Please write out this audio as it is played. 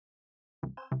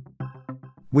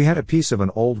We had a piece of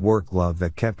an old work glove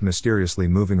that kept mysteriously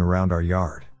moving around our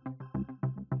yard.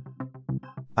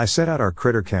 I set out our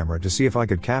critter camera to see if I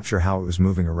could capture how it was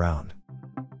moving around.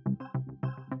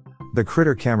 The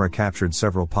critter camera captured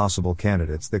several possible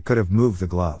candidates that could have moved the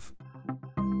glove.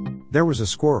 There was a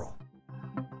squirrel,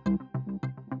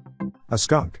 a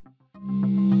skunk,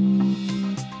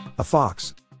 a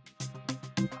fox,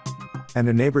 and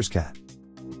a neighbor's cat.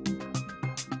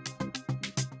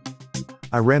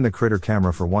 I ran the critter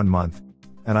camera for 1 month,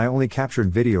 and I only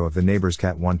captured video of the neighbor's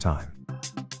cat one time.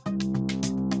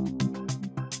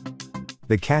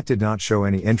 The cat did not show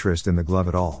any interest in the glove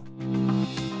at all.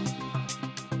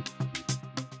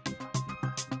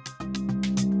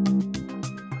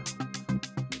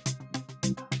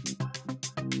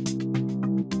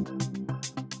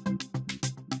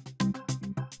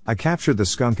 I captured the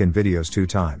skunk in videos 2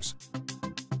 times.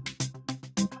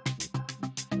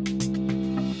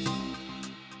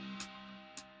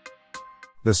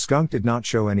 The skunk did not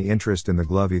show any interest in the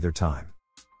glove either time.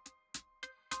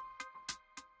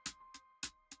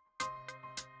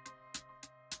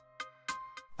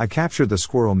 I captured the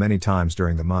squirrel many times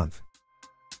during the month.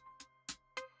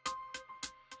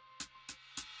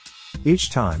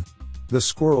 Each time, the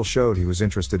squirrel showed he was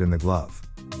interested in the glove.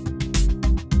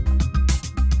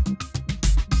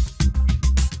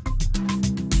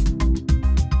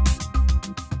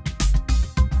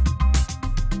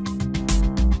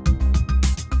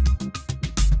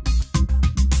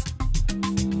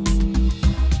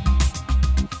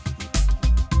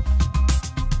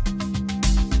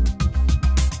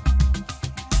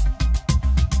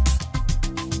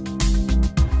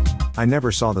 I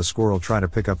never saw the squirrel try to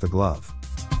pick up the glove.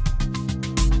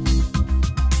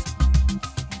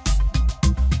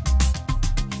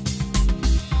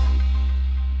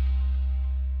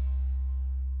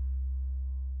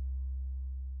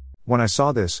 When I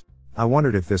saw this, I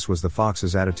wondered if this was the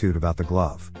fox's attitude about the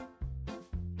glove.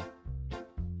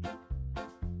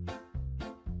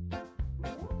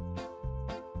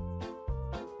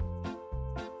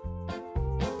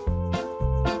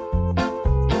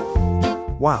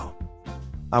 Wow.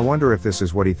 I wonder if this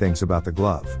is what he thinks about the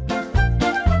glove.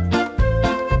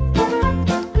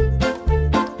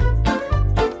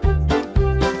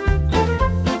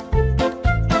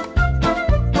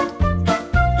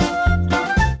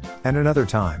 And another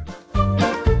time.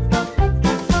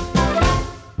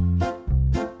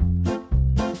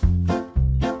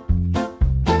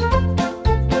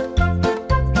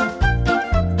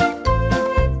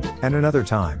 And another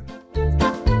time.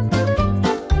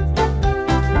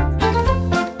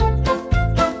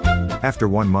 After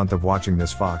 1 month of watching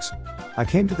this fox, I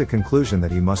came to the conclusion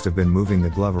that he must have been moving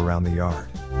the glove around the yard.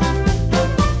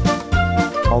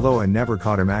 Although I never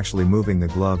caught him actually moving the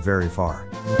glove very far.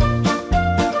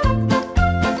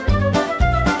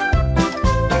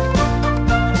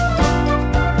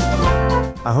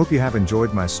 I hope you have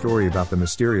enjoyed my story about the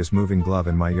mysterious moving glove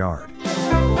in my yard.